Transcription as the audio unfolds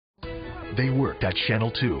They worked at Channel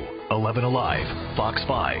 2, 11 Alive, Fox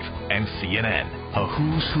 5, and CNN. A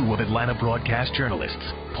who's who of Atlanta broadcast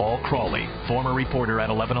journalists. Paul Crawley, former reporter at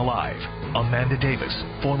 11 Alive. Amanda Davis,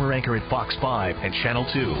 former anchor at Fox 5 and Channel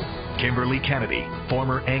 2. Kimberley Kennedy,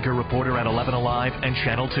 former anchor reporter at 11 Alive and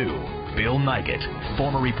Channel 2. Bill Nigut,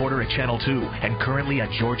 former reporter at Channel 2 and currently at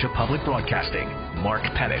Georgia Public Broadcasting. Mark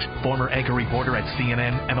Pettit, former anchor reporter at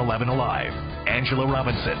CNN and 11 Alive. Angela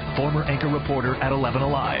Robinson, former anchor reporter at 11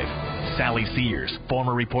 Alive. Sally Sears,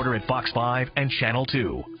 former reporter at Fox 5 and Channel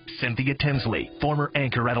 2. Cynthia Tinsley, former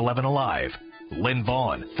anchor at 11 Alive. Lynn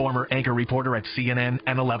Vaughn, former anchor reporter at CNN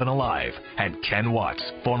and 11 Alive. And Ken Watts,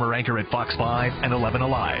 former anchor at Fox 5 and 11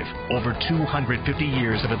 Alive. Over 250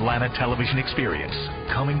 years of Atlanta television experience,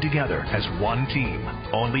 coming together as one team,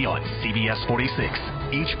 only on CBS 46.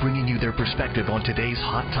 Each bringing you their perspective on today's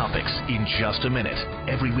hot topics in just a minute.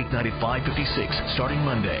 Every weeknight at 5:56, starting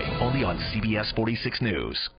Monday, only on CBS 46 News.